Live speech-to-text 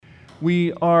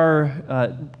We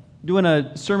are doing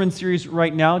a sermon series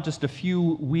right now, just a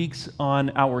few weeks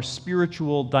on our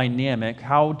spiritual dynamic.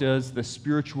 How does the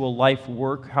spiritual life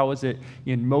work? How is it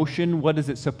in motion? What is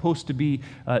it supposed to be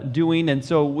doing? And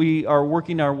so we are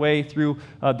working our way through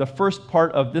the first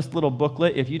part of this little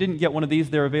booklet. If you didn't get one of these,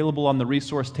 they're available on the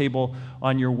resource table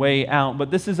on your way out. But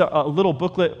this is a little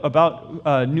booklet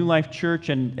about New Life Church,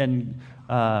 and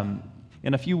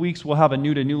in a few weeks, we'll have a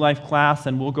New to New Life class,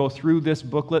 and we'll go through this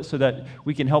booklet so that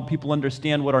we can help people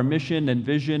understand what our mission and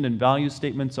vision and value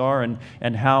statements are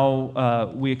and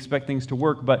how we expect things to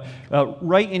work. But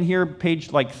right in here,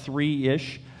 page like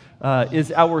 3-ish,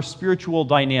 is our spiritual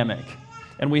dynamic.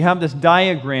 And we have this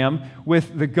diagram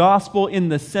with the gospel in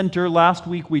the center. Last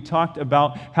week we talked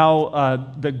about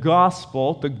how the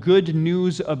gospel, the good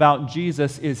news about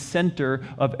Jesus, is center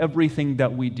of everything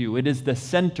that we do. It is the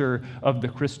center of the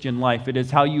Christian life. It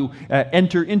is how you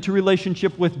enter into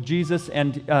relationship with Jesus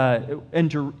and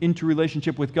enter into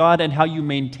relationship with God, and how you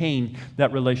maintain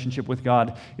that relationship with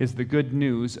God is the good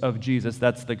news of Jesus.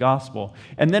 That's the gospel.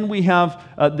 And then we have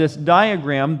this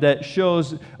diagram that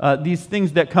shows these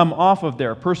things that come off of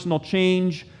there: personal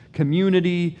change,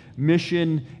 community,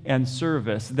 mission, and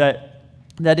service.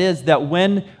 That is, that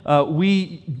when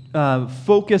we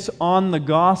focus on the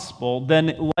gospel,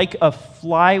 then like a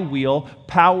flywheel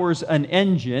powers an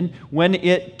engine, when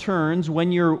it turns,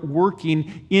 when you're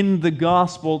working in the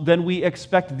gospel, then we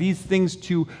expect these things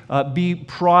to be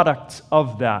products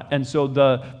of that. And so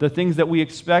the things that we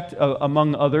expect,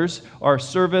 among others, are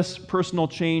service, personal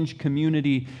change,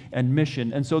 community, and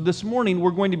mission. And so this morning,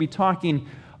 we're going to be talking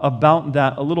about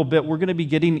that a little bit. We're going to be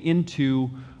getting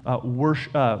into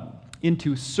worship,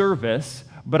 into service,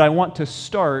 but I want to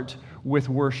start with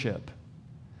worship.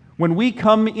 When we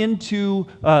come into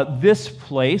this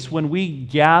place, when we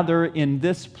gather in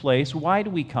this place, why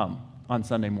do we come on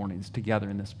Sunday mornings to gather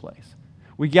in this place?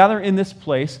 We gather in this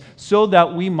place so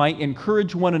that we might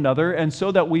encourage one another, and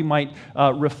so that we might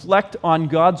reflect on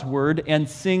God's word and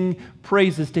sing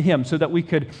praises to Him, so that we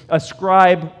could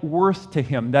ascribe worth to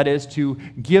Him, that is, to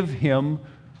give Him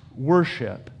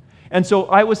worship. And so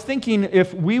I was thinking,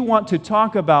 if we want to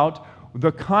talk about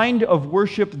the kind of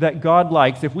worship that God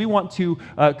likes, if we want to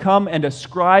come and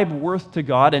ascribe worth to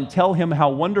God and tell Him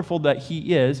how wonderful that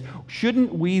He is,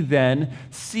 shouldn't we then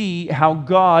see how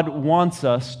God wants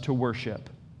us to worship?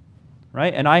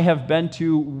 Right? And I have been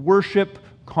to worship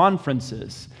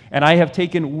conferences, and I have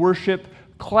taken worship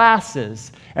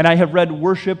classes, and I have read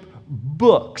worship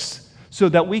books, so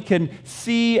that we can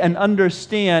see and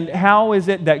understand how is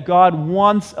it that God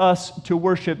wants us to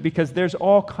worship, because there's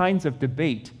all kinds of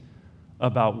debate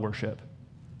about worship.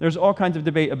 There's all kinds of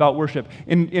debate about worship.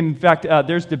 In fact,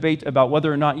 there's debate about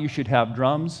whether or not you should have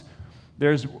drums.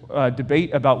 There's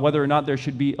debate about whether or not there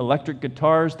should be electric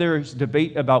guitars. There's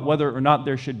debate about whether or not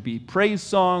there should be praise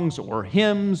songs or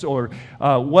hymns, or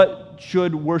what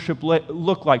should worship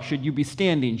look like. Should you be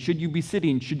standing? Should you be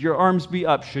sitting? Should your arms be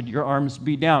up? Should your arms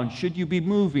be down? Should you be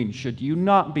moving? Should you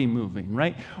not be moving?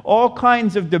 Right? All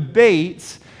kinds of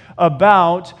debates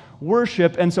about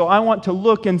worship. And so I want to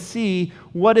look and see,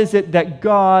 what is it that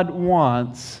God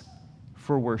wants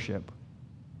for worship?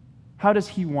 How does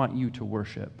He want you to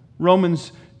worship?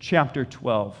 Romans chapter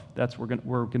 12. That's where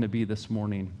we're going to be this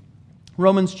morning.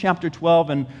 Romans chapter 12,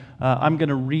 and I'm going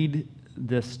to read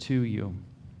this to you.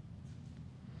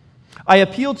 I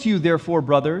appeal to you, therefore,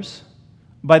 brothers,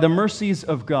 by the mercies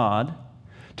of God,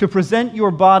 to present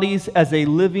your bodies as a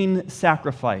living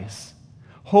sacrifice,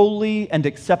 holy and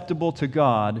acceptable to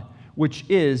God, which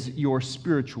is your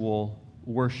spiritual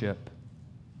worship.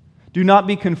 Do not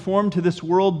be conformed to this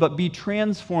world, but be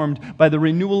transformed by the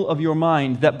renewal of your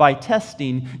mind, that by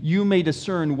testing you may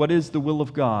discern what is the will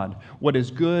of God, what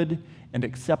is good and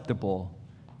acceptable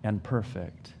and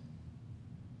perfect.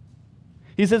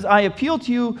 He says, I appeal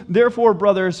to you, therefore,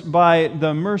 brothers, by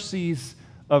the mercies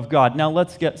of God. Now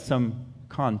let's get some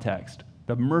context.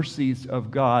 The mercies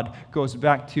of God goes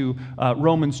back to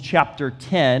Romans chapter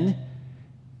 10,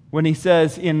 when he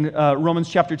says in Romans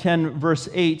chapter 10, verse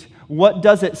 8, what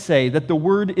does it say? That the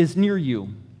word is near you.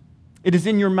 It is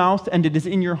in your mouth and it is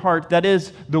in your heart. That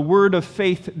is the word of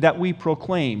faith that we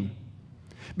proclaim.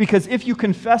 Because if you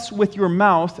confess with your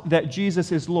mouth that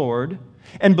Jesus is Lord,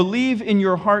 and believe in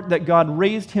your heart that God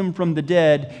raised Him from the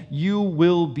dead, you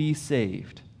will be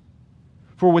saved.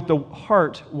 For with the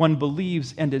heart one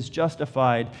believes and is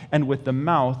justified, and with the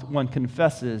mouth one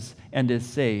confesses and is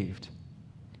saved.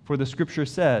 For the Scripture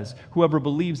says, whoever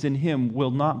believes in Him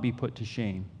will not be put to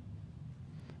shame.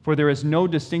 For there is no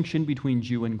distinction between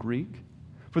Jew and Greek,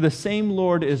 for the same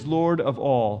Lord is Lord of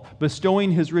all,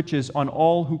 bestowing His riches on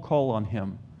all who call on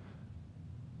Him.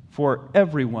 for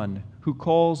everyone who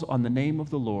calls on the name of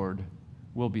the Lord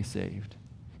will be saved.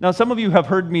 Now, some of you have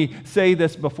heard me say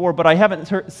this before, but I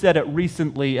haven't said it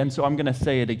recently, and so I'm going to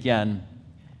say it again.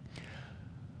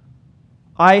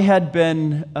 I had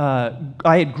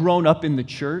grown up in the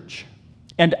church,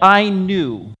 and I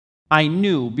knew,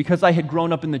 because I had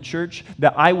grown up in the church,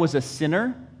 that I was a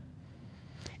sinner,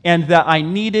 and that I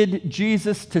needed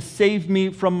Jesus to save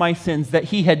me from my sins, that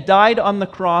he had died on the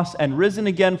cross and risen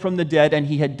again from the dead, and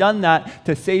he had done that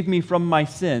to save me from my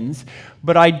sins.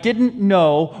 But I didn't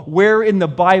know where in the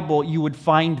Bible you would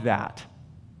find that.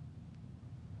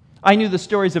 I knew the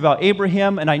stories about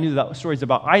Abraham, and I knew the stories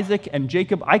about Isaac and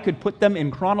Jacob. I could put them in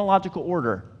chronological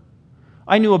order.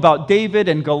 I knew about David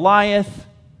and Goliath.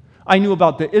 I knew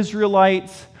about the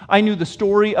Israelites. I knew the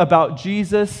story about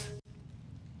Jesus.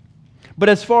 But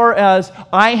as far as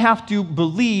I have to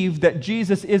believe that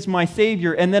Jesus is my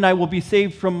Savior and then I will be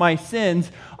saved from my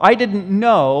sins, I didn't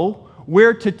know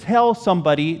where to tell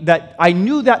somebody that I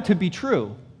knew that to be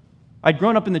true. I'd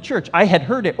grown up in the church. I had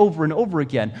heard it over and over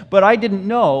again, but I didn't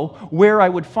know where I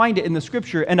would find it in the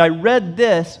Scripture. And I read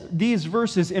these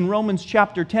verses in Romans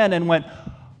chapter 10 and went,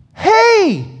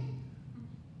 hey,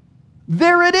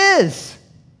 there it is.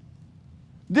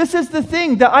 This is the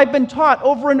thing that I've been taught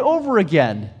over and over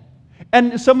again.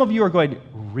 And some of you are going,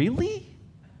 really?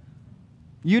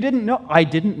 You didn't know? I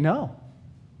didn't know.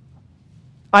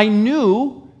 I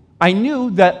knew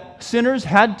that sinners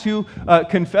had to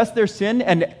confess their sin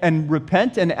and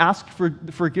repent and ask for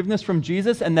forgiveness from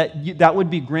Jesus, and that would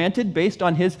be granted based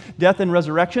on his death and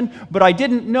resurrection. But I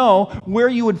didn't know where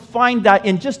you would find that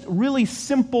in just really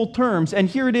simple terms. And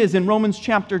here it is in Romans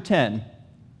chapter 10,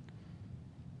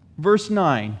 verse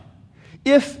 9.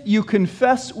 If you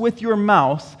confess with your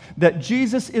mouth that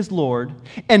Jesus is Lord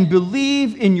and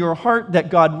believe in your heart that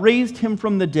God raised him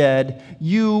from the dead,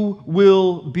 you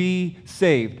will be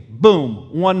saved. Boom,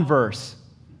 one verse.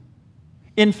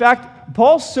 In fact,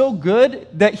 Paul's so good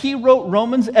that he wrote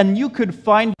Romans, and you could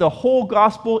find the whole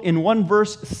gospel in one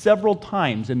verse several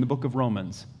times in the book of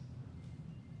Romans.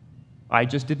 I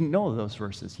just didn't know those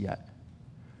verses yet.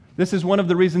 This is one of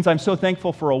the reasons I'm so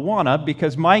thankful for Awana,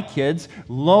 because my kids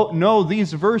know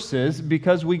these verses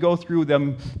because we go through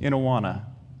them in Awana.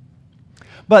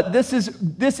 But this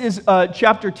is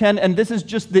chapter 10, and this is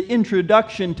just the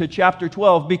introduction to chapter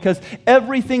 12, because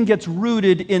everything gets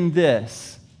rooted in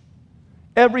this.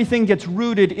 Everything gets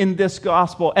rooted in this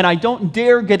gospel, and I don't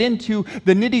dare get into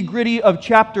the nitty-gritty of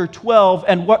chapter 12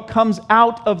 and what comes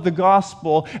out of the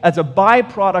gospel as a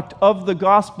byproduct of the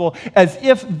gospel as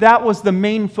if that was the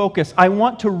main focus. I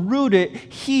want to root it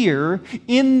here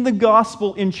in the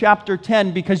gospel in chapter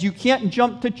 10, because you can't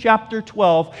jump to chapter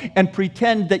 12 and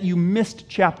pretend that you missed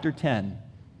chapter 10.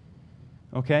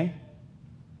 Okay?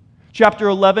 Chapter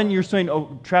 11, you're saying,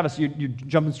 oh, Travis, you're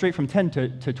jumping straight from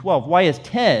 10 to 12. Why is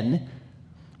 10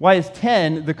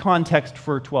 the context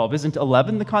for 12? Isn't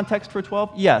 11 the context for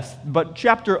 12? Yes, but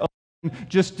chapter 11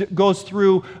 just goes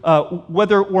through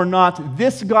whether or not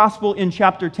this gospel in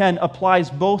chapter 10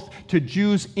 applies both to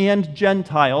Jews and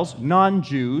Gentiles,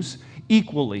 non-Jews,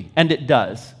 equally, and it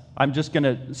does. I'm just going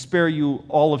to spare you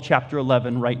all of chapter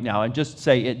 11 right now and just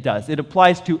say it does. It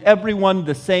applies to everyone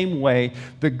the same way.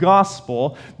 The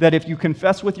gospel, that if you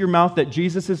confess with your mouth that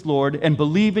Jesus is Lord and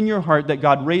believe in your heart that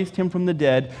God raised him from the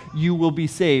dead, you will be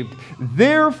saved.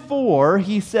 Therefore,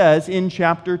 he says in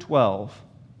chapter 12,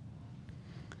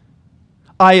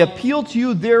 I appeal to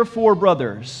you, therefore,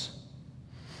 brothers,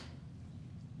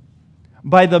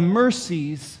 by the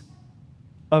mercies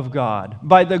of God,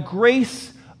 by the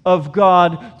grace of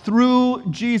God through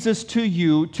Jesus to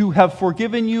you, to have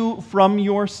forgiven you from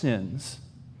your sins.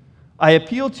 I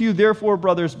appeal to you, therefore,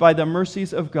 brothers, by the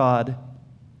mercies of God,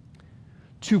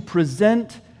 to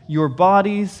present your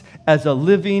bodies as a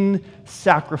living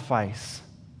sacrifice,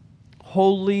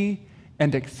 holy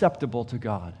and acceptable to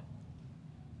God.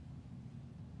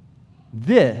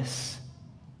 This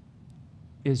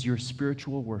is your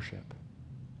spiritual worship.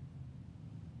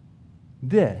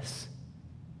 This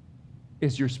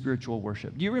is your spiritual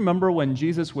worship. Do you remember when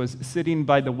Jesus was sitting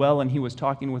by the well and he was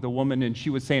talking with a woman and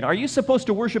she was saying, are you supposed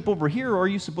to worship over here or are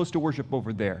you supposed to worship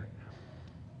over there?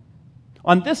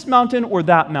 On this mountain or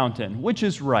that mountain? Which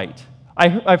is right?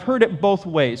 I've heard it both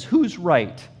ways. Who's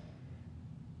right?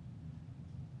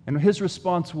 And his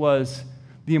response was,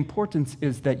 the importance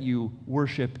is that you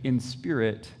worship in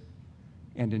spirit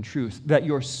and in truth, that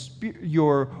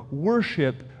your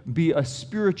worship be a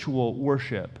spiritual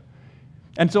worship.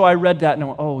 And so I read that and I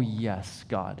went, oh, yes,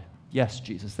 God. Yes,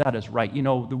 Jesus, that is right. You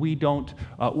know, we don't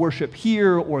worship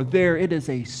here or there. It is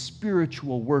a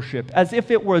spiritual worship, as if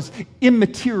it was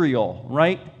immaterial,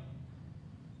 right?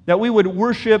 that we would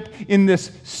worship in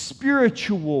this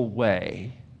spiritual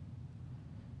way,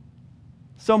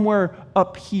 somewhere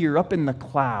up here, up in the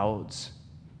clouds,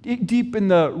 deep in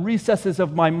the recesses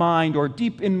of my mind or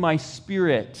deep in my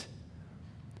spirit,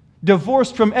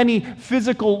 divorced from any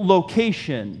physical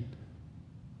location.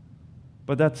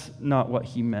 But that's not what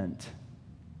he meant.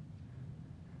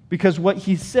 Because what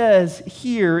he says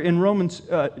here in Romans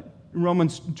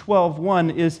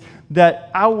 12:1 is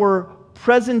that our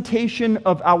presentation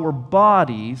of our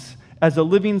bodies as a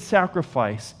living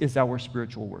sacrifice is our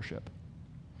spiritual worship.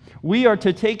 We are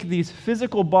to take these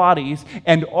physical bodies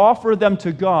and offer them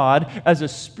to God as a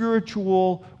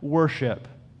spiritual worship.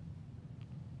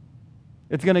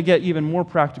 It's going to get even more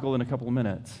practical in a couple of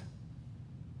minutes.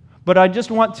 But I just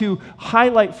want to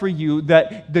highlight for you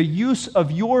that the use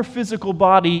of your physical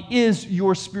body is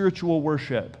your spiritual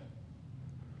worship.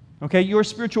 Okay, your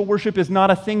spiritual worship is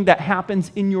not a thing that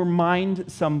happens in your mind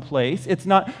someplace. It's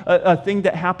not a thing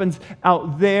that happens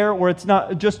out there, or it's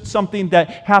not just something that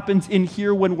happens in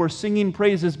here when we're singing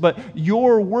praises, but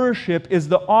your worship is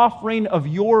the offering of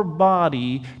your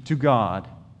body to God.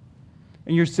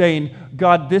 And you're saying,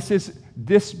 God,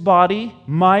 this body,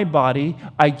 my body,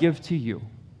 I give to you.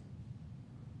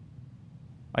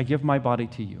 I give my body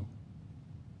to you.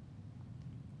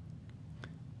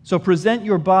 So present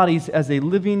your bodies as a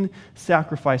living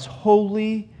sacrifice,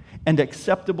 holy and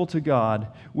acceptable to God,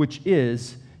 which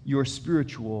is your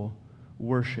spiritual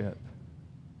worship.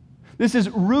 This is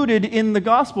rooted in the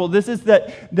gospel. This is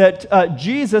that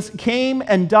Jesus came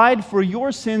and died for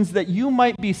your sins that you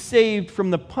might be saved from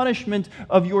the punishment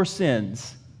of your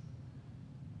sins.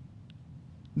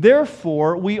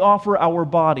 Therefore, we offer our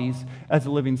bodies as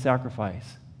a living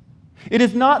sacrifice. It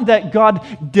is not that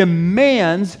God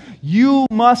demands you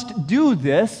must do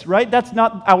this, right? That's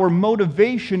not our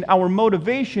motivation. Our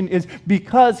motivation is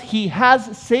because He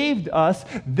has saved us,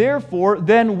 therefore,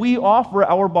 then we offer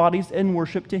our bodies in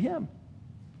worship to Him.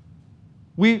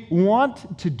 We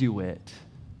want to do it.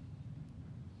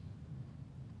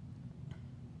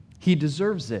 He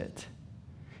deserves it.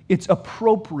 It's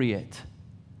appropriate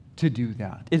to do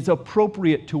that. It's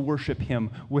appropriate to worship Him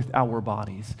with our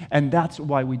bodies. And that's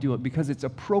why we do it, because it's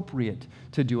appropriate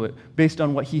to do it based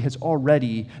on what He has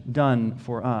already done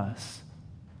for us.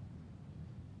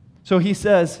 So He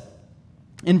says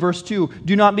in verse 2,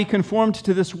 "Do not be conformed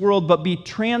to this world, but be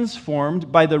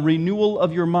transformed by the renewal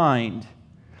of your mind,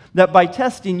 that by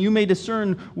testing you may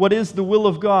discern what is the will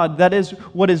of God, that is,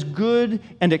 what is good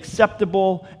and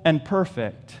acceptable and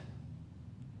perfect."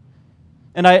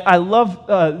 And I love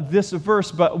this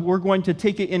verse, but we're going to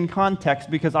take it in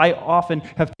context because I often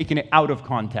have taken it out of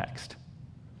context.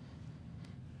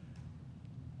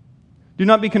 Do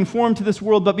not be conformed to this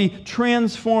world, but be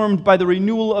transformed by the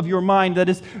renewal of your mind. That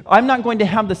is, I'm not going to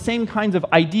have the same kinds of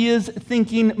ideas,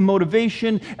 thinking,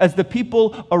 motivation as the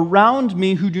people around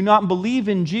me who do not believe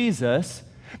in Jesus,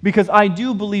 because I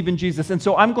do believe in Jesus. And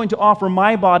so I'm going to offer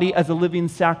my body as a living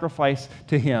sacrifice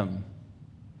to Him.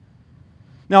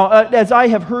 Now, as I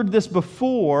have heard this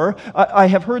before, I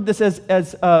have heard this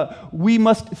as we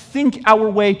must think our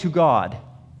way to God,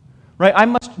 right? I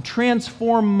must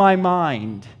transform my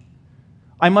mind.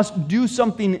 I must do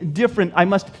something different. I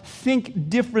must think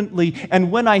differently.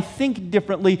 And when I think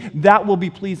differently, that will be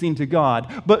pleasing to God.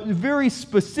 But very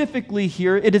specifically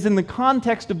here, it is in the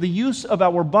context of the use of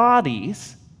our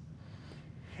bodies.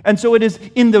 And so it is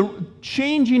in the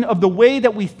changing of the way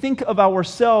that we think of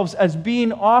ourselves as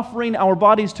being offering our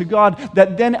bodies to God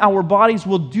that then our bodies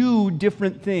will do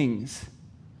different things.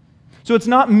 So it's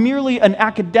not merely an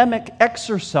academic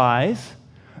exercise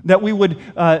that we would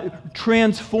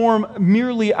transform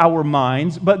merely our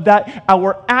minds, but that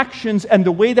our actions and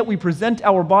the way that we present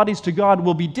our bodies to God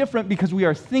will be different because we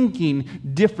are thinking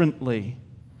differently.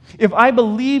 If I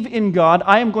believe in God,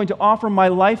 I am going to offer my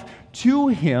life to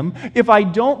Him. If I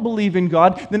don't believe in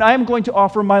God, then I am going to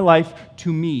offer my life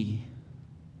to me.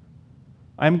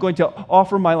 I am going to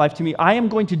offer my life to me. I am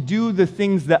going to do the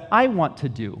things that I want to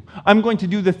do. I'm going to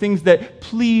do the things that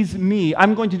please me.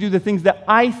 I'm going to do the things that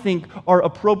I think are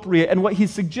appropriate. And what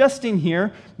He's suggesting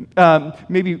here,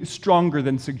 maybe stronger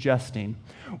than suggesting,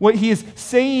 what He is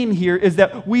saying here is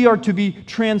that we are to be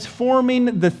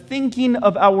transforming the thinking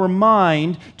of our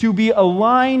mind to be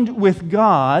aligned with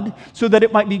God so that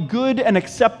it might be good and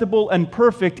acceptable and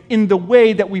perfect in the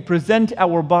way that we present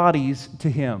our bodies to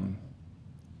Him.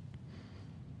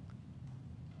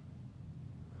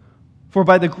 For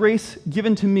by the grace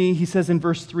given to me, he says in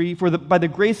verse 3, by the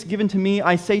grace given to me,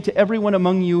 I say to everyone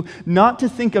among you not to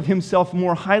think of himself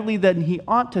more highly than he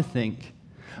ought to think,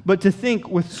 but to think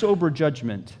with sober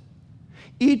judgment,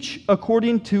 each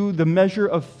according to the measure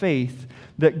of faith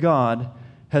that God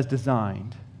has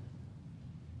designed.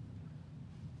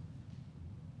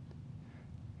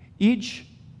 Each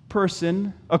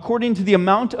person, according to the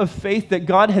amount of faith that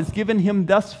God has given him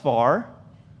thus far,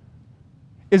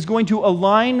 is going to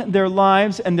align their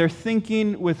lives and their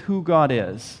thinking with who God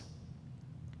is.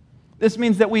 This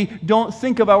means that we don't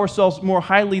think of ourselves more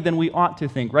highly than we ought to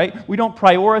think, right? We don't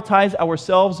prioritize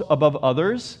ourselves above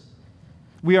others.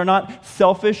 We are not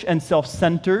selfish and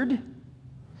self-centered,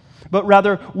 but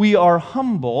rather we are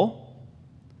humble,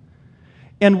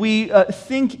 and we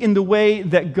think in the way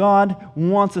that God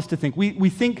wants us to think. We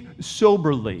think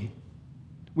soberly.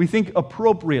 We think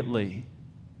appropriately.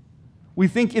 We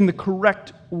think in the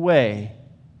correct way.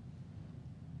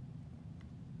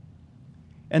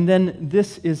 And then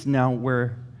this is now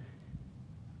where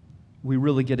we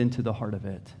really get into the heart of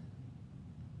it.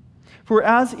 For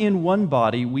as in one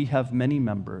body we have many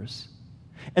members,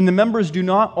 and the members do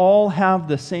not all have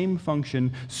the same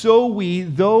function, so we,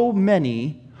 though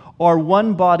many, are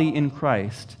one body in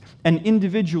Christ, and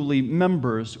individually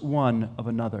members one of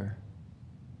another.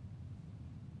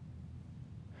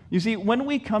 You see, when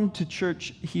we come to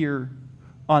church here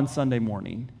on Sunday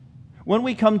morning, when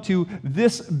we come to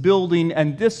this building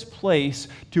and this place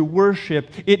to worship,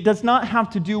 it does not have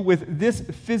to do with this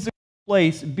physical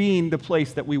place being the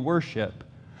place that we worship,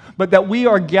 but that we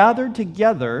are gathered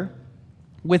together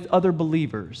with other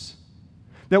believers,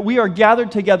 that we are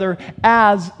gathered together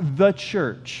as the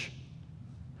church.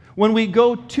 When we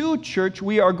go to church,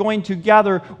 we are going to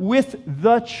gather with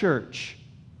the church,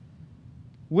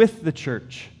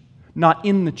 not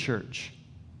in the church.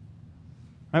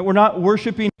 Right? We're not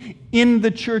worshiping in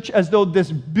the church as though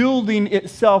this building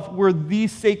itself were the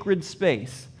sacred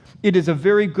space. It is a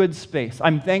very good space.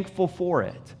 I'm thankful for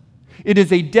it. It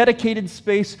is a dedicated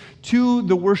space to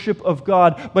the worship of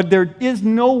God, but there is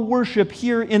no worship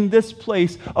here in this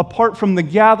place apart from the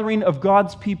gathering of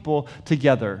God's people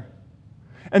together.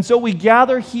 And so we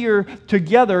gather here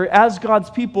together as God's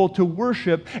people to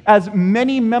worship as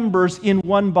many members in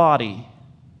one body.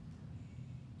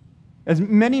 As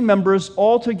many members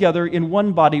all together in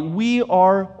one body, we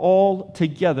are all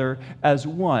together as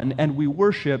one, and we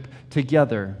worship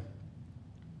together.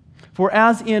 For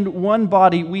as in one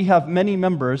body we have many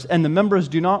members, and the members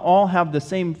do not all have the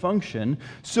same function,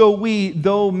 so we,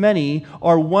 though many,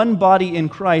 are one body in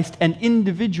Christ, and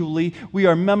individually we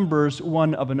are members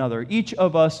one of another. Each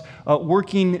of us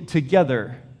working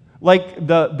together, like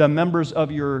the members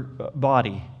of your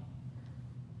body.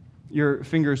 Your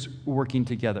fingers working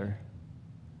together.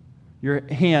 Your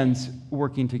hands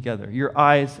working together. Your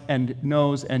eyes and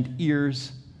nose and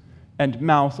ears and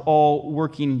mouth all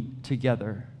working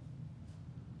together.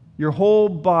 Your whole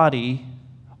body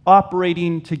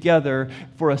operating together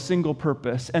for a single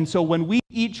purpose. And so when we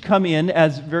each come in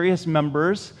as various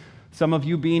members, some of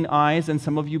you being eyes and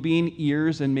some of you being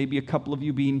ears and maybe a couple of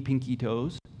you being pinky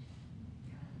toes,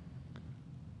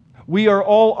 we are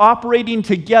all operating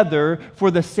together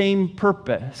for the same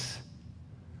purpose.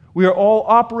 We are all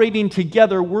operating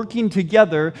together, working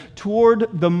together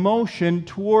toward the motion,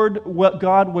 toward what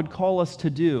God would call us to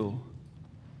do.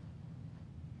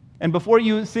 And before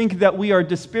you think that we are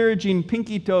disparaging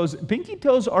pinky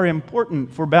toes are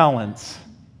important for balance.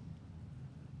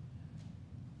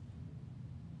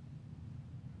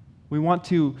 We want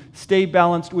to stay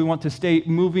balanced. We want to stay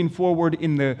moving forward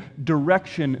in the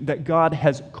direction that God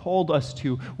has called us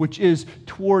to, which is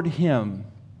toward Him.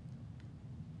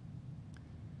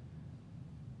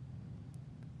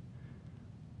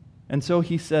 And so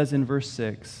he says in verse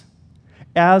 6,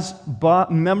 as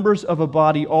members of a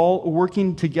body all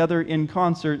working together in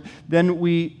concert, then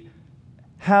we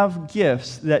have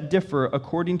gifts that differ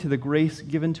according to the grace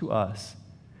given to us,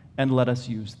 and let us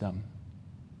use them.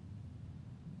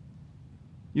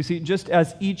 You see, just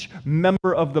as each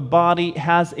member of the body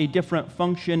has a different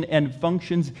function and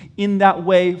functions in that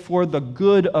way for the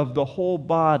good of the whole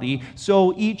body,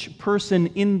 so each person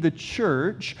in the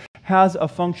church has a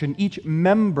function. Each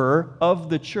member of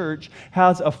the church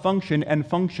has a function and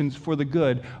functions for the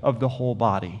good of the whole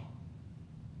body.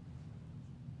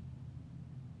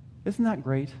 Isn't that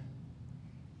great?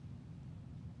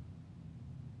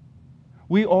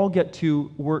 We all get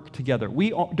to work together. We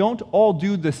don't all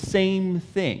do the same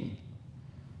thing,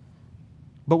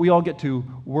 but we all get to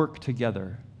work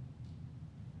together.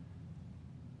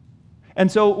 And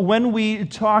so when we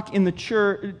talk in the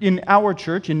church, in our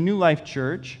church, in New Life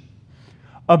Church,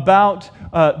 about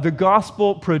the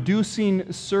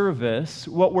gospel-producing service,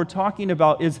 what we're talking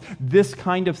about is this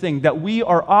kind of thing, that we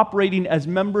are operating as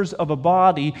members of a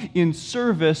body in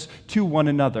service to one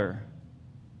another.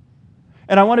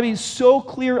 And I want to be so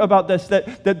clear about this,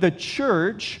 that the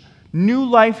church New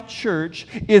Life Church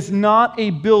is not a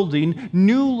building.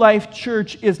 New Life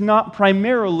Church is not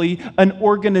primarily an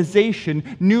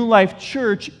organization. New Life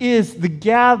Church is the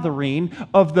gathering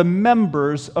of the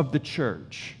members of the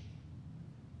church.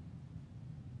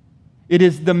 It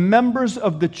is the members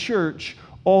of the church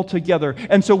all together.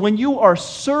 And so when you are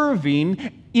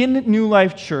serving in New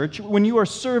Life Church, when you are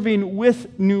serving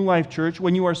with New Life Church,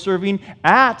 when you are serving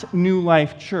at New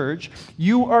Life Church,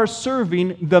 you are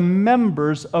serving the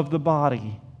members of the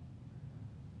body.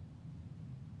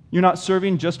 You're not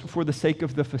serving just for the sake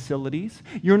of the facilities.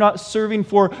 You're not serving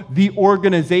for the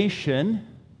organization.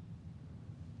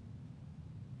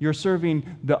 You're serving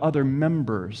the other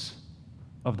members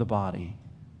of the body.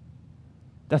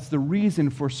 That's the reason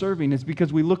for serving, is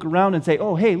because we look around and say,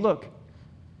 oh, hey, look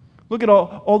at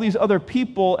all these other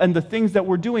people and the things that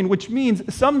we're doing, which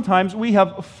means sometimes we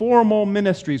have formal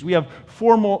ministries. We have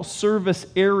formal service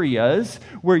areas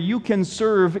where you can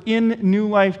serve in New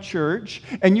Life Church,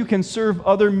 and you can serve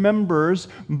other members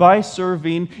by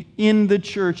serving in the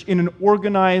church in an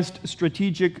organized,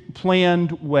 strategic,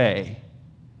 planned way.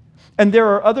 And there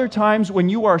are other times when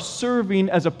you are serving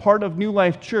as a part of New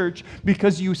Life Church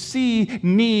because you see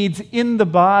needs in the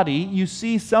body. You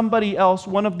see somebody else,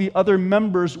 one of the other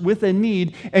members, with a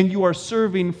need, and you are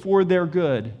serving for their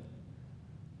good.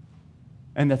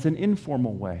 And that's an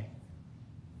informal way.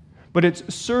 But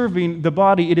it's serving the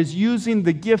body. It is using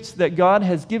the gifts that God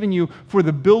has given you for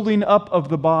the building up of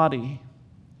the body.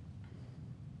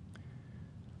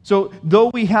 So,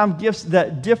 though we have gifts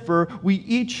that differ, we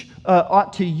each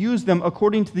ought to use them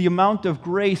according to the amount of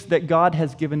grace that God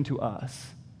has given to us.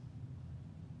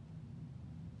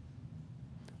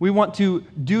 We want to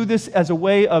do this as a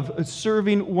way of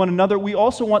serving one another. We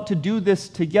also want to do this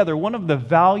together. One of the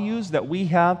values that we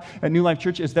have at New Life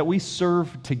Church is that we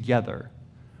serve together.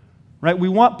 Right? We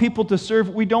want people to serve.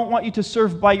 We don't want you to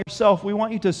serve by yourself. We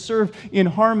want you to serve in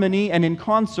harmony and in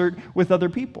concert with other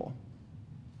people.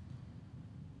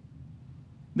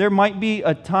 There might be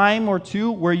a time or two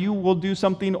where you will do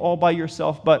something all by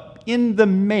yourself, but in the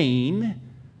main,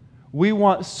 we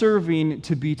want serving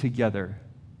to be together.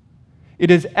 It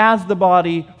is as the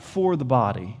body for the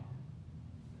body.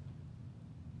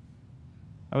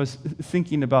 I was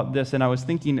thinking about this, and I was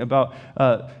thinking about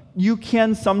you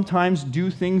can sometimes do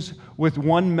things with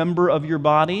one member of your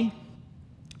body,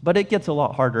 but it gets a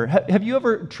lot harder. Have you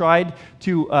ever tried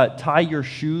to tie your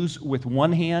shoes with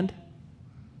one hand?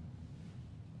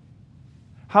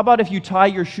 How about if you tie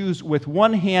your shoes with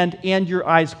one hand and your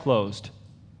eyes closed?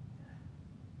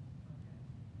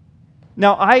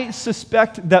 Now, I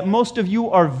suspect that most of you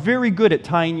are very good at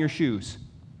tying your shoes.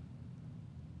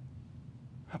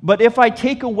 But if I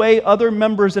take away other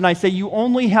members and I say you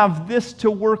only have this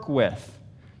to work with,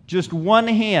 just one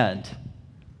hand,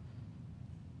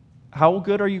 how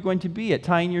good are you going to be at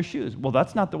tying your shoes? Well,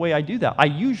 that's not the way I do that. I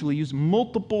usually use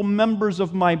multiple members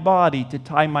of my body to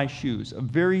tie my shoes, a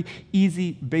very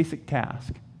easy, basic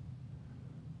task.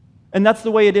 And that's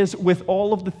the way it is with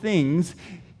all of the things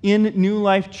in New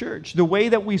Life Church. The way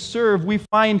that we serve, we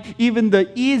find even the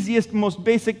easiest, most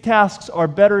basic tasks are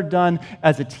better done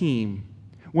as a team,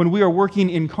 when we are working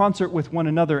in concert with one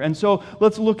another. And so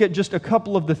let's look at just a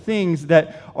couple of the things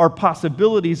that are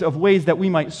possibilities of ways that we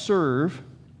might serve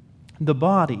the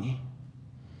body.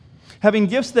 Having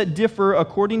gifts that differ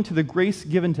according to the grace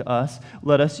given to us,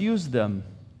 let us use them.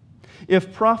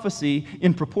 If prophecy,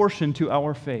 in proportion to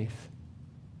our faith.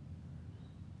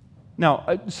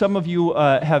 Now, some of you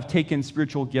have taken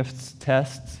spiritual gifts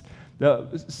tests.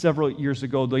 Several years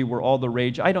ago, they were all the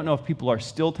rage. I don't know if people are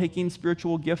still taking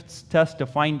spiritual gifts tests to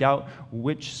find out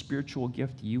which spiritual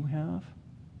gift you have.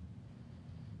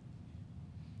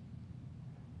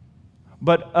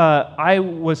 But I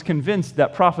was convinced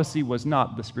that prophecy was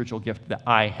not the spiritual gift that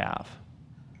I have.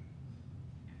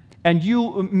 And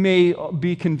you may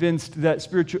be convinced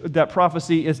that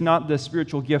prophecy is not the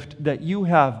spiritual gift that you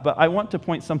have, but I want to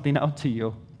point something out to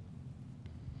you.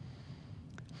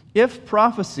 If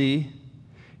prophecy,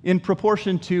 in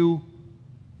proportion to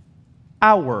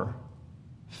our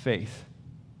faith,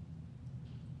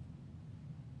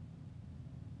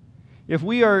 if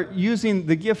we are using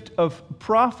the gift of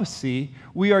prophecy,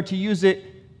 we are to use it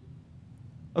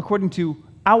according to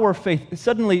our faith.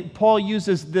 Suddenly, Paul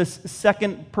uses this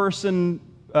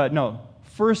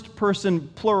first person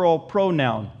plural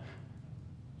pronoun.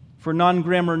 For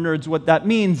non-grammar nerds, what that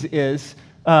means is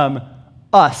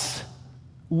us,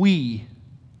 we,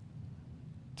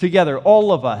 together,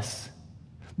 all of us.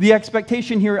 The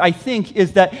expectation here, I think,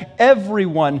 is that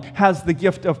everyone has the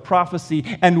gift of prophecy,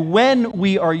 and when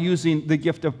we are using the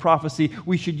gift of prophecy,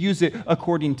 we should use it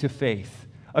according to faith.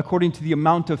 according to the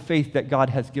amount of faith that God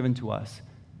has given to us.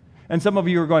 And some of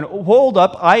you are going, hold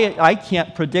up, I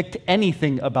can't predict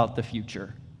anything about the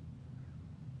future.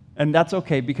 And that's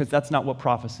okay, because that's not what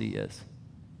prophecy is.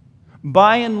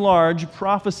 By and large,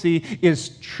 prophecy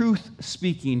is truth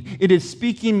speaking. It is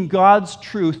speaking God's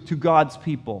truth to God's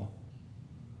people.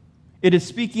 It is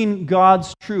speaking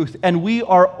God's truth, and we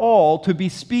are all to be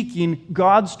speaking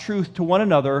God's truth to one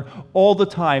another all the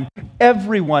time.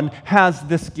 Everyone has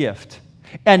this gift,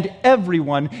 and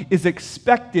everyone is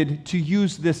expected to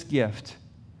use this gift.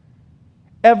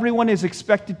 Everyone is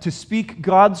expected to speak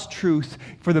God's truth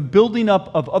for the building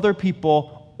up of other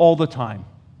people all the time.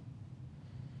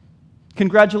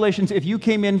 Congratulations, if you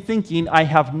came in thinking, I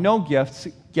have no gifts,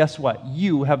 guess what?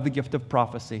 You have the gift of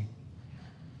prophecy.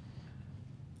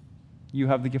 You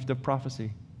have the gift of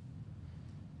prophecy.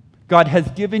 God has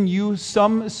given you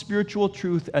some spiritual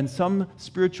truth and some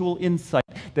spiritual insight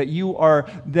that you are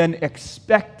then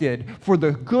expected for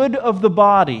the good of the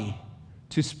body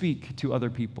to speak to other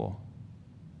people.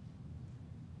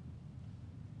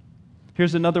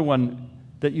 Here's another one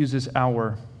that uses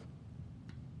our.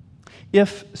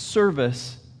 If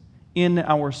service in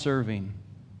our serving.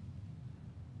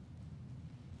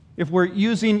 If we're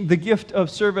using the gift of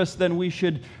service, then we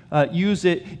should use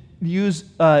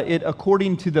it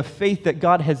according to the faith that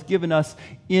God has given us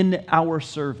in our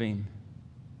serving.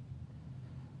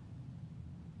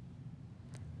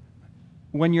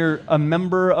 When you're a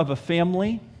member of a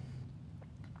family,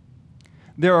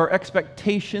 there are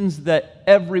expectations that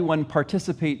everyone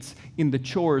participates in the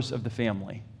chores of the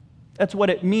family. That's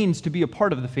what it means to be a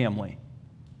part of the family.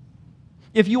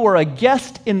 If you are a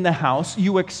guest in the house,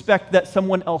 you expect that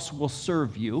someone else will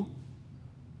serve you,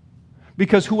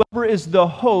 because whoever is the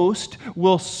host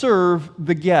will serve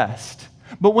the guest.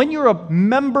 But when you're a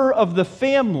member of the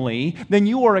family, then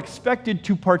you are expected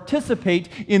to participate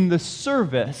in the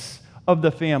service of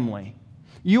the family.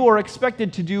 You are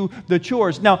expected to do the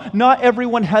chores. Now, not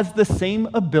everyone has the same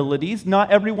abilities. Not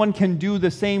everyone can do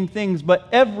the same things, but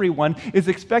everyone is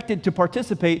expected to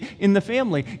participate in the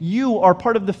family. You are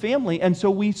part of the family, and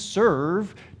so we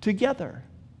serve together.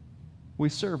 We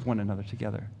serve one another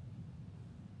together.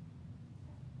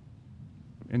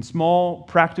 In small,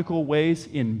 practical ways,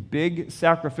 in big,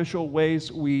 sacrificial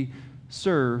ways, we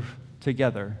serve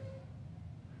together.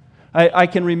 I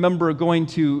can remember going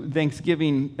to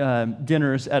Thanksgiving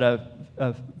dinners at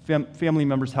a family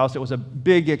member's house. It was a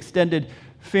big, extended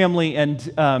family, and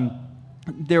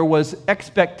there was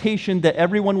expectation that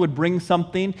everyone would bring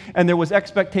something, and there was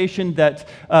expectation that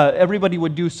everybody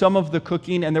would do some of the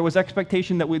cooking, and there was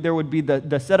expectation that there would be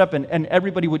the setup, and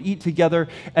everybody would eat together,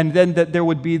 and then that there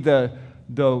would be the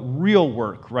real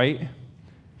work, right?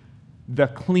 The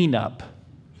cleanup.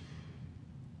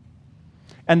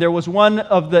 And there was one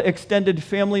of the extended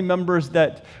family members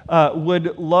that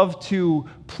would love to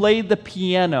play the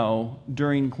piano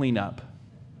during cleanup.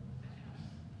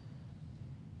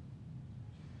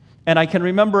 And I can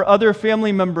remember other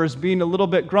family members being a little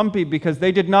bit grumpy because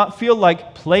they did not feel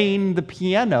like playing the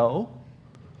piano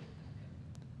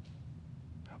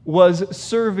was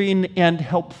serving and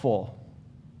helpful.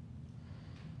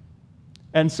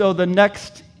 And so the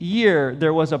next year,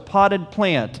 there was a potted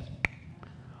plant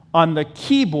on the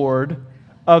keyboard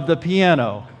of the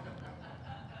piano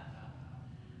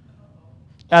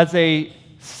as a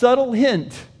subtle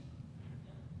hint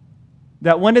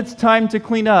that when it's time to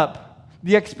clean up,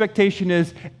 the expectation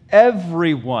is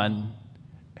everyone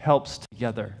helps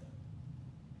together.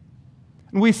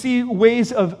 And we see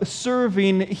ways of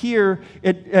serving here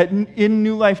in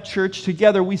New Life Church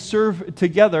together. We serve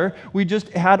together. We just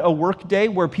had a work day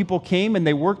where people came and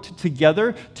they worked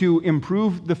together to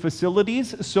improve the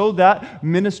facilities so that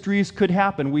ministries could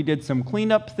happen. We did some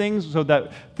cleanup things so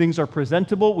that things are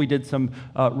presentable. We did some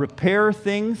repair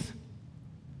things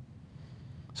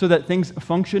so that things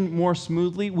function more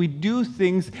smoothly. We do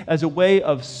things as a way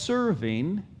of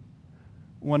serving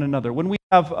one another. When we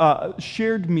have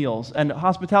shared meals and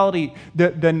hospitality,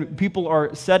 then people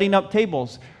are setting up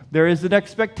tables. There is an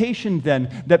expectation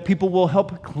then that people will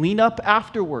help clean up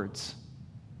afterwards.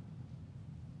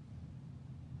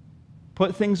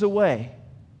 Put things away.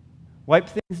 Wipe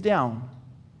things down.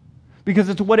 Because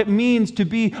it's what it means to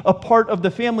be a part of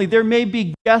the family. There may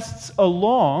be guests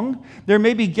along. There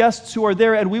may be guests who are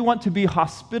there, and we want to be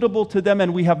hospitable to them,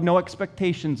 and we have no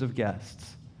expectations of guests.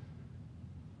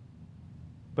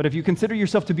 But if you consider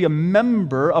yourself to be a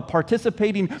member, a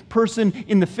participating person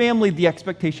in the family, the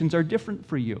expectations are different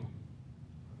for you.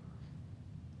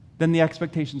 Then the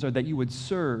expectations are that you would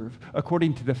serve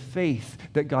according to the faith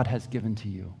that God has given to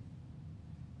you.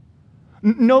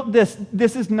 Note this.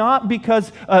 This is not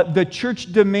because the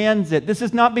church demands it. This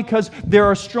is not because there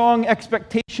are strong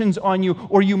expectations on you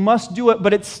or you must do it,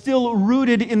 but it's still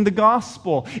rooted in the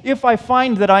gospel. If I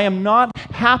find that I am not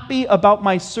happy about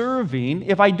my serving,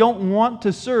 if I don't want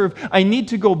to serve, I need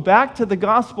to go back to the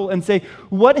gospel and say,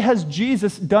 what has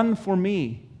Jesus done for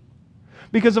me?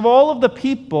 Because of all of the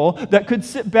people that could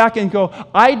sit back and go,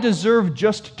 I deserve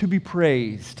just to be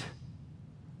praised.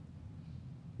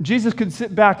 Jesus could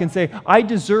sit back and say, I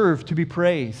deserve to be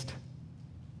praised.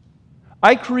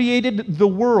 I created the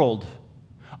world.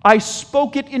 I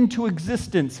spoke it into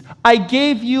existence. I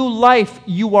gave you life.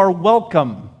 You are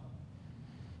welcome.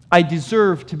 I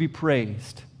deserve to be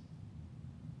praised.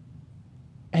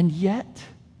 And yet,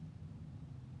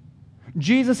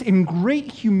 Jesus, in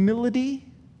great humility,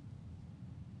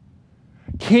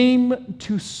 came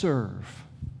to serve.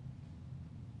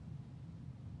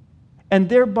 And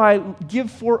thereby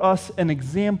give for us an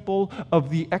example of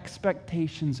the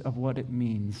expectations of what it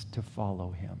means to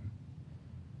follow him.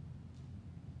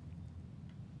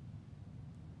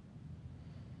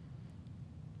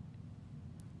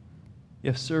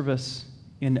 If service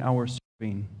in our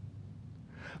serving,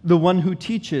 the one who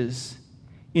teaches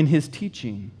in his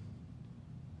teaching,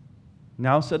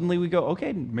 now suddenly we go,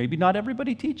 okay, maybe not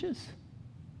everybody teaches.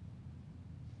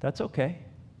 That's okay.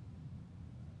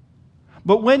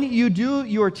 But when you do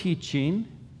your teaching,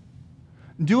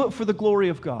 do it for the glory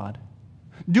of God.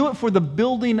 Do it for the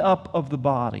building up of the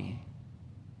body.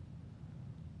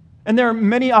 And there are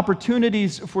many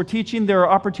opportunities for teaching. There are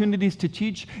opportunities to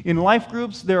teach in life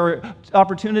groups. There are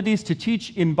opportunities to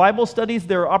teach in Bible studies.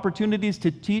 There are opportunities to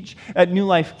teach at New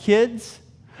Life Kids.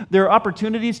 There are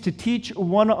opportunities to teach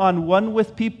one-on-one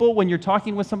with people when you're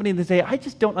talking with somebody and they say, I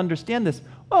just don't understand this.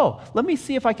 Oh, let me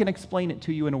see if I can explain it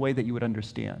to you in a way that you would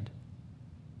understand.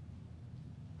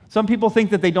 Some people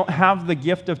think that they don't have the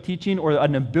gift of teaching or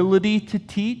an ability to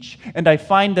teach, and I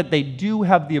find that they do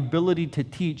have the ability to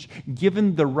teach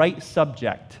given the right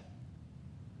subject.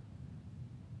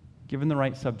 Given the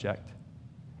right subject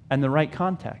and the right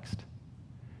context.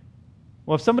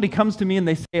 Well, if somebody comes to me and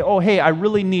they say, oh, hey, I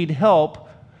really need help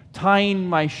tying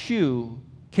my shoe.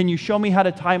 Can you show me how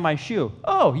to tie my shoe?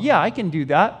 Oh, yeah, I can do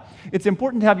that. It's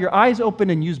important to have your eyes open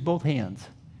and use both hands.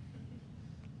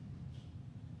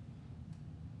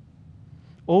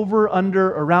 Over, under,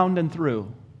 around, and through.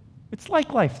 It's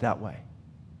like life that way.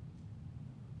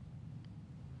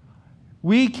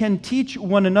 We can teach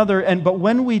one another, but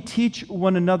when we teach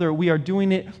one another, we are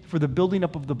doing it for the building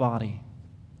up of the body.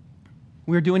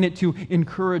 We are doing it to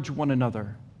encourage one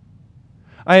another.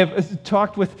 I have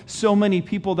talked with so many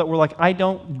people that were like, I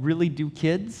don't really do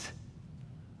kids.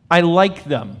 I like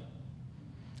them.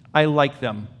 I like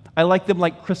them. I like them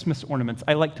like Christmas ornaments.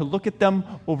 I like to look at them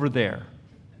over there.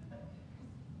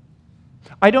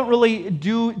 I don't really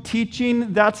do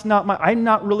teaching. I'm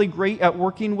not really great at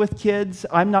working with kids.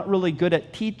 I'm not really good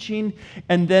at teaching.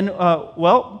 And then,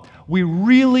 we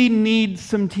really need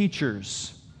some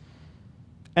teachers.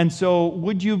 And so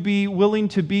would you be willing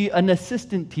to be an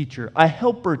assistant teacher, a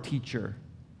helper teacher?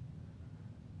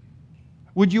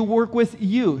 Would you work with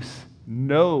youth?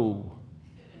 No.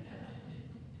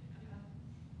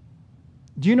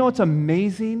 Do you know what's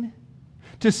amazing?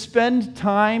 To spend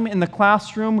time in the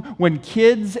classroom when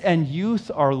kids and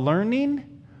youth are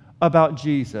learning about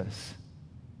Jesus.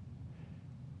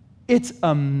 It's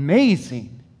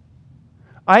amazing.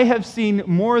 I have seen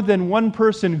more than one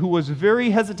person who was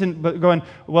very hesitant, but going,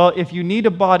 well, if you need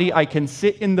a body, I can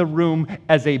sit in the room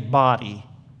as a body.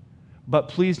 But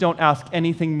please don't ask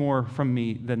anything more from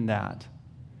me than that.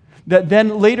 That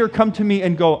then later come to me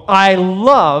and go, I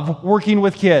love working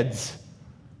with kids.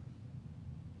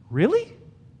 Really?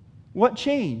 What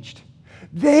changed?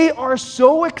 They are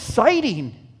so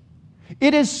exciting.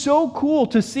 It is so cool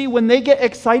to see when they get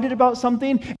excited about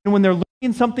something and when they're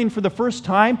learning something for the first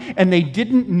time and they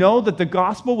didn't know that the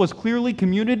gospel was clearly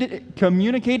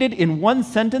communicated in one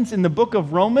sentence in the book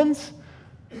of Romans.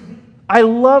 I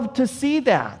love to see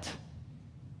that.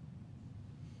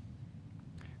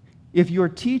 If you're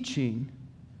teaching,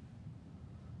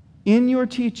 in your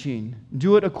teaching,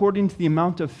 do it according to the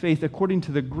amount of faith, according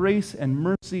to the grace and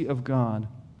mercy of God.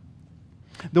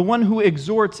 The one who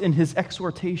exhorts in his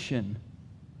exhortation.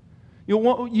 We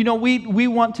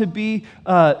want to be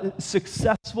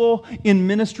successful in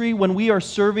ministry. When we are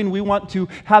serving, we want to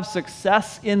have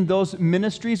success in those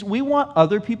ministries. We want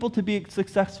other people to be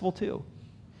successful too.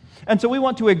 And so we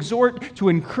want to exhort, to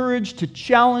encourage, to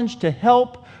challenge, to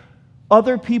help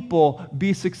other people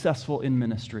be successful in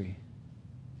ministry.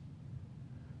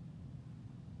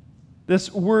 This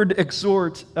word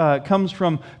exhort comes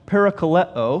from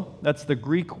parakaleo. That's the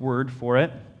Greek word for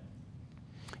it.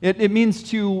 It means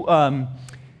to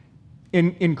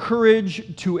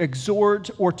encourage, to exhort,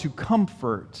 or to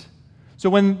comfort. So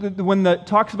when the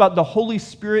talks about the Holy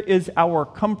Spirit is our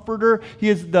comforter, he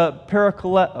is the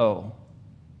parakaleo.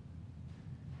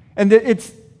 And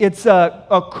it's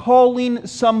a calling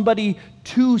somebody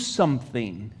to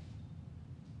something.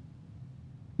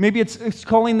 Maybe it's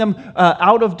calling them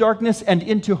out of darkness and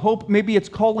into hope. Maybe it's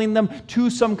calling them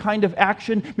to some kind of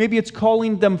action. Maybe it's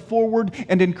calling them forward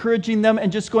and encouraging them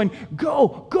and just going,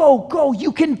 go, go, go,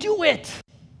 you can do it.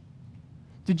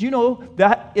 Did you know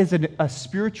that is a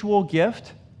spiritual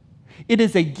gift? It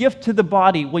is a gift to the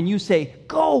body when you say,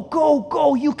 go, go,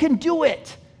 go, you can do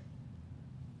it.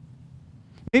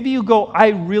 Maybe you go,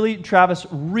 Travis,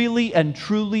 really and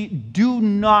truly do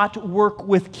not work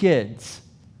with kids.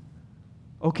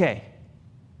 Okay,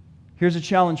 here's a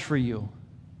challenge for you.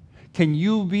 Can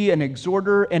you be an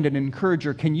exhorter and an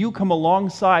encourager? Can you come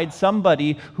alongside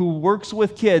somebody who works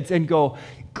with kids and go,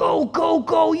 go, go,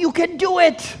 go, you can do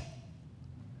it.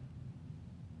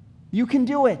 You can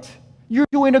do it. You're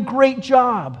doing a great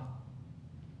job.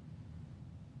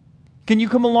 Can you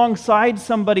come alongside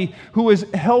somebody who is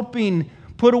helping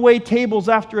put away tables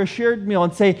after a shared meal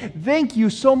and say, thank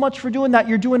you so much for doing that.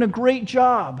 You're doing a great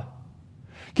job.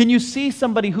 Can you see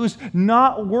somebody who's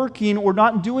not working or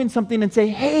not doing something and say,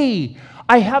 hey,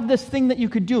 I have this thing that you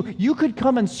could do. You could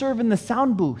come and serve in the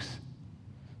sound booth.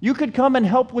 You could come and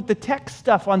help with the tech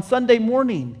stuff on Sunday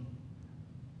morning.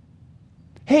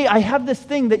 Hey, I have this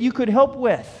thing that you could help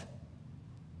with.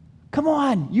 Come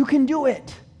on, you can do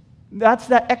it. That's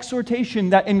that exhortation,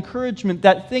 that encouragement,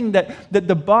 that thing that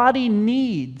the body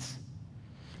needs.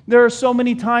 There are so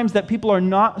many times that people are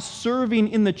not serving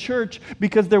in the church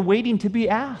because they're waiting to be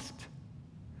asked.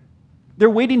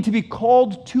 They're waiting to be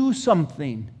called to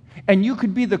something. And you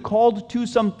could be the called to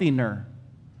somethinger.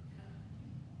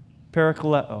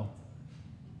 Parakaleo.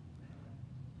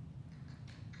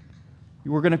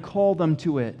 We're going to call them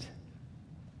to it.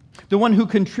 The one who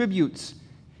contributes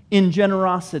in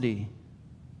generosity.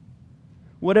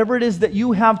 Whatever it is that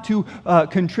you have to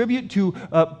contribute, to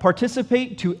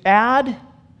participate, to add,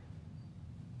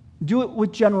 do it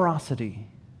with generosity.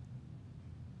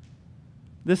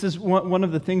 This is one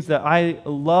of the things that I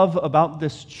love about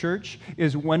this church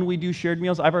is when we do shared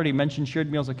meals. I've already mentioned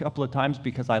shared meals a couple of times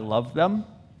because I love them.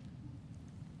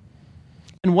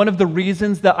 And one of the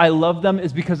reasons that I love them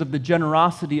is because of the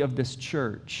generosity of this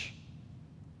church.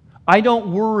 I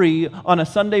don't worry on a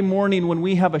Sunday morning when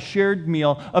we have a shared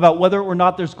meal about whether or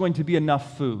not there's going to be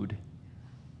enough food.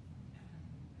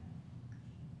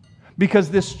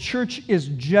 Because this church is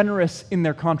generous in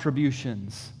their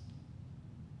contributions.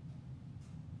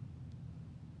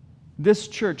 This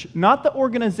church, not the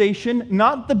organization,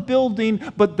 not the building,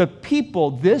 but the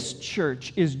people, this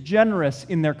church is generous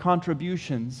in their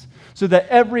contributions so that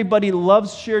everybody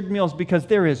loves shared meals because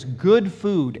there is good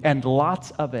food and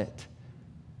lots of it.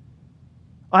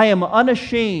 I am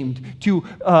unashamed to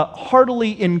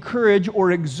heartily encourage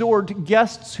or exhort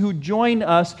guests who join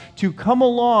us to come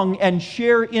along and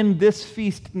share in this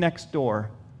feast next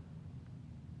door.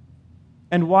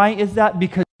 And why is that?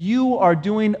 Because you are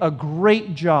doing a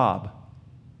great job.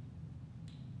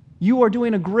 You are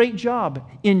doing a great job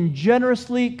in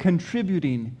generously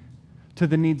contributing to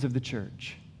the needs of the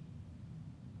church.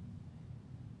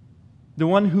 The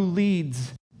one who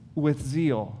leads with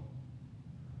zeal.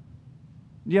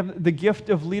 Do you have the gift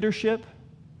of leadership?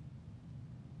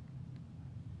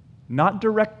 Not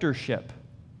directorship,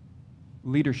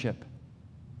 leadership.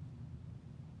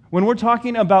 When we're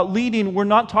talking about leading, we're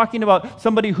not talking about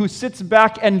somebody who sits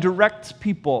back and directs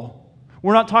people.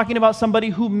 We're not talking about somebody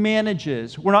who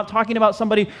manages. We're not talking about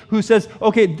somebody who says,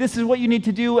 okay, this is what you need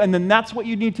to do, and then that's what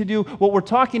you need to do. What we're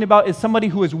talking about is somebody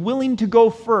who is willing to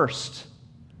go first.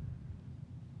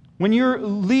 When you're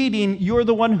leading, you're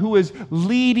the one who is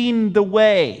leading the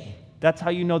way. That's how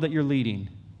you know that you're leading.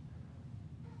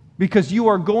 Because you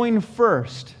are going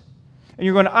first. And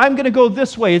you're going, I'm going to go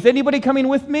this way. Is anybody coming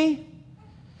with me?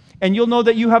 And you'll know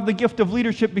that you have the gift of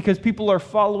leadership because people are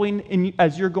following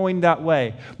as you're going that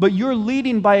way. But you're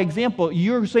leading by example.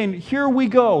 You're saying, here we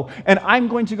go, and I'm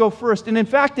going to go first. And in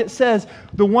fact, it says,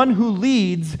 the one who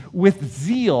leads with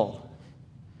zeal.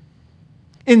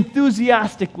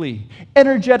 Enthusiastically,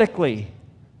 energetically.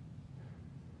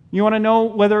 You want to know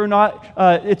whether or not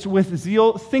it's with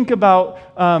zeal? Think about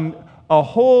a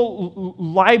whole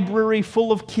library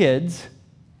full of kids,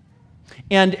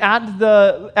 and at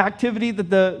the activity that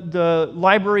the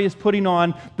library is putting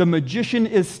on, the magician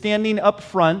is standing up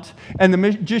front, and the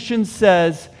magician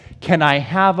says, "Can I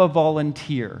have a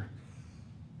volunteer?"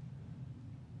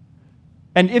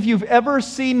 And if you've ever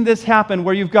seen this happen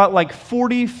where you've got like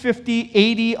 40, 50,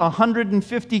 80,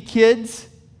 150 kids,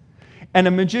 and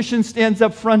a magician stands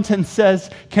up front and says,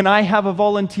 "Can I have a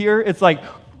volunteer?" It's like,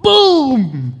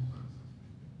 boom!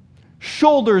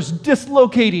 Shoulders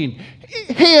dislocating,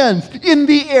 hands in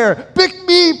the air, pick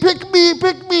me, pick me,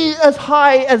 pick me, as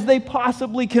high as they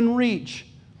possibly can reach.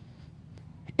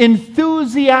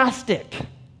 Enthusiastic,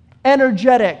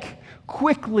 energetic,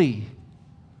 quickly.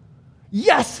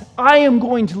 Yes, I am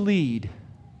going to lead.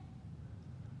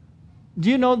 Do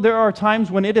you know there are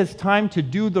times when it is time to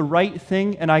do the right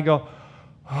thing and I go,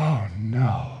 oh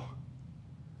no.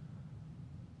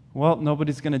 Well,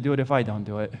 nobody's going to do it if I don't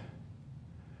do it.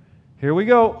 Here we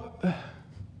go.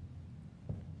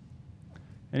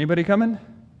 Anybody coming?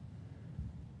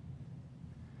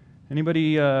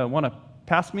 Anybody want to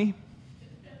pass me?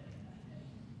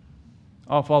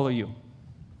 I'll follow you.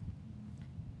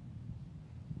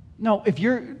 No,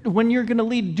 when you're going to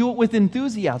lead, do it with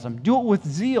enthusiasm, do it with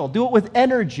zeal, do it with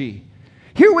energy.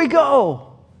 Here we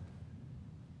go.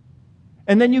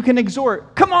 And then you can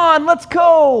exhort, come on, let's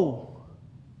go.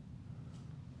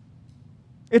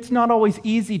 It's not always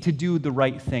easy to do the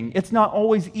right thing. It's not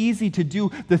always easy to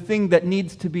do the thing that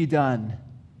needs to be done.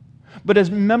 But as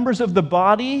members of the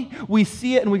body, we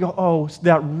see it and we go, oh,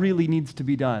 that really needs to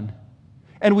be done.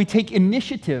 And we take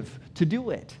initiative to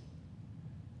do it.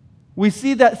 We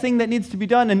see that thing that needs to be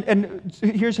done, and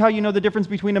here's how you know the difference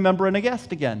between a member and a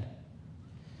guest again.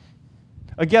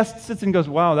 A guest sits and goes,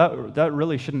 wow, that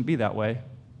really shouldn't be that way.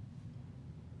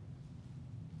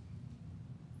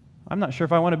 I'm not sure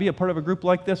if I want to be a part of a group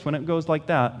like this when it goes like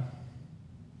that.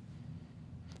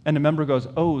 And a member goes,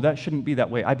 oh, that shouldn't be that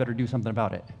way. I better do something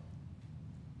about it.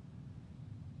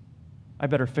 I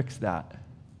better fix that.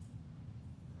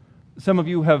 Some of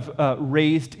you have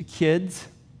raised kids,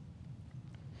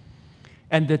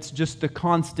 and that's just the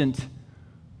constant.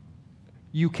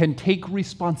 You can take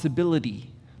responsibility.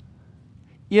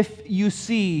 If you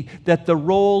see that the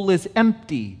role is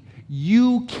empty,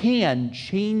 you can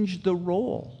change the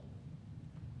role.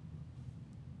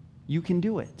 You can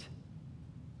do it.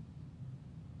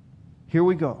 Here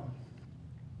we go.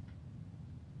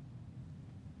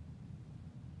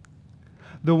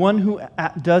 The one who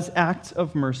does acts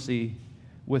of mercy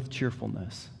with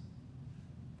cheerfulness.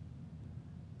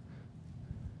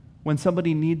 When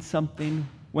somebody needs something,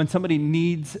 when somebody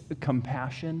needs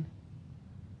compassion,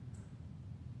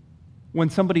 when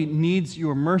somebody needs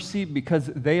your mercy because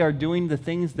they are doing the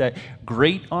things that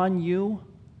grate on you,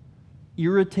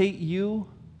 irritate you,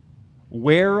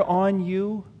 wear on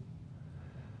you,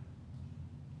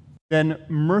 then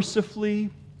mercifully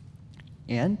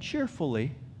and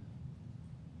cheerfully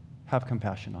have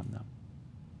compassion on them.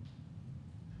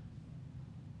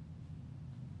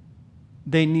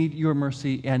 They need your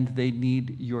mercy and they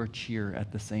need your cheer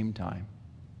at the same time.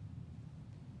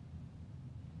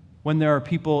 When there are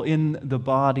people in the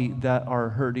body that are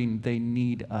hurting, they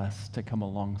need us to come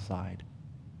alongside.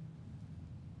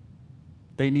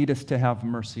 They need us to have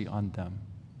mercy on them.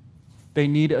 They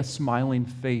need a smiling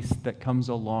face that comes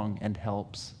along and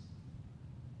helps.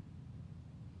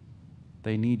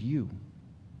 They need you.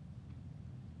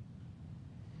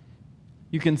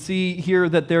 You can see here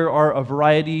that there are a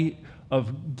variety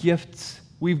of gifts.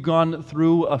 We've gone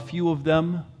through a few of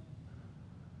them.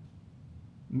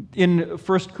 In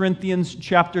 1 Corinthians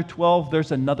chapter 12,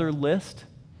 there's another list.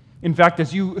 In fact,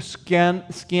 as you scan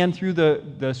through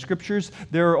the scriptures,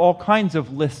 there are all kinds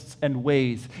of lists and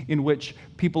ways in which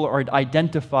people are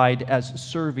identified as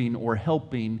serving or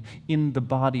helping in the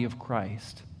body of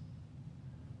Christ.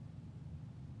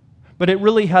 But it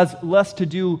really has less to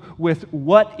do with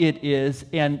what it is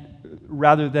and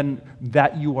rather than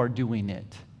that you are doing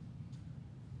it.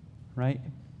 Right?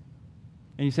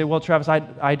 And you say, well, Travis,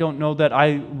 I don't know that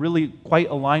I really quite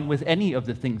align with any of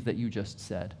the things that you just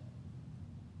said.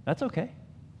 That's okay.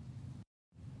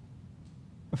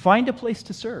 Find a place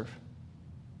to serve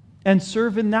and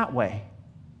serve in that way.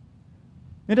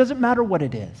 It doesn't matter what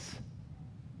it is,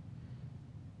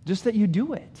 just that you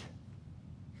do it.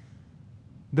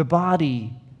 The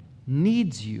body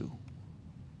needs you.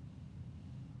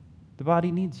 The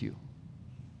body needs you.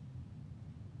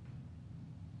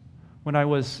 When I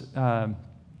was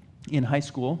in high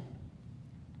school,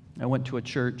 I went to a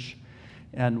church,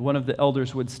 and one of the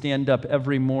elders would stand up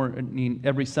every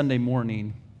Sunday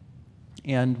morning,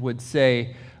 and would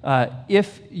say,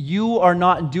 if you are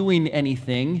not doing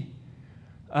anything,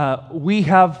 we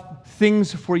have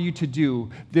things for you to do.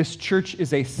 This church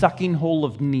is a sucking hole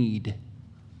of need.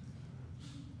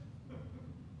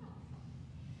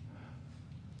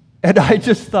 And I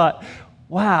just thought,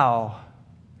 wow,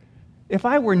 if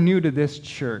I were new to this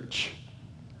church,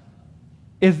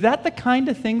 Is that the kind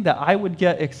of thing that I would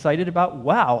get excited about?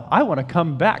 Wow, I want to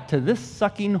come back to this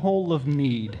sucking hole of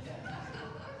need.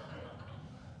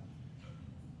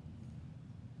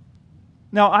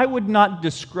 Now, I would not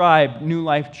describe New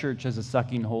Life Church as a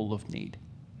sucking hole of need.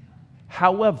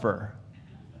 However,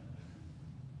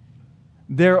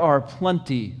 there are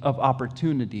plenty of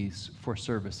opportunities for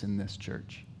service in this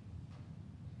church.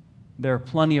 There are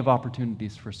plenty of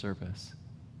opportunities for service.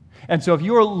 And so if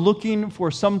you're looking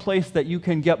for some place that you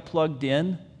can get plugged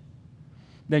in,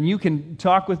 then you can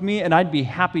talk with me, and I'd be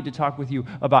happy to talk with you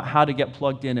about how to get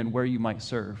plugged in and where you might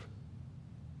serve.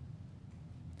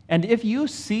 And if you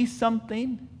see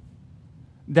something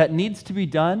that needs to be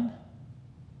done,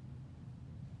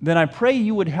 then I pray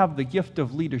you would have the gift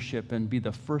of leadership and be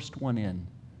the first one in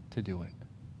to do it.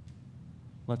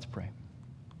 Let's pray.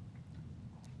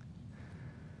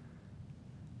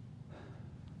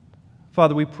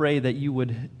 Father, we pray that you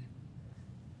would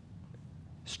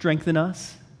strengthen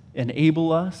us,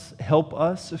 enable us, help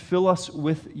us, fill us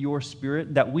with your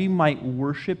Spirit, that we might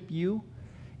worship you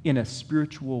in a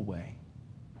spiritual way.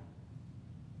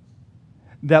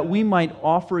 That we might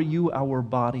offer you our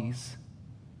bodies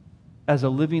as a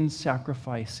living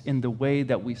sacrifice in the way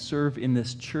that we serve in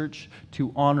this church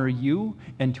to honor you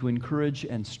and to encourage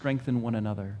and strengthen one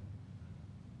another.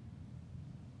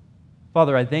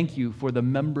 Father, I thank you for the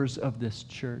members of this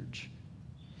church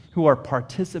who are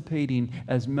participating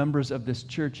as members of this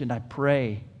church, and I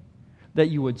pray that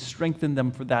you would strengthen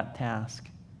them for that task.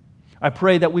 I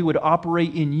pray that we would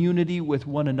operate in unity with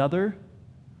one another,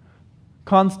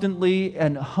 constantly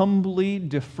and humbly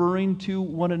deferring to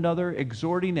one another,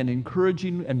 exhorting and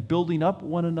encouraging and building up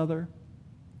one another.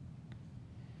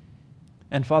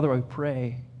 And Father, I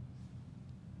pray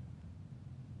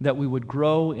that we would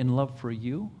grow in love for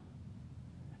you,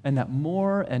 and that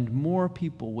more and more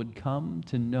people would come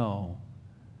to know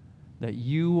that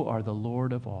you are the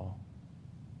Lord of all,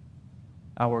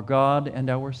 our God and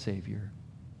our Savior.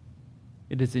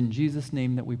 It is in Jesus'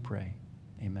 name that we pray.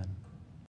 Amen.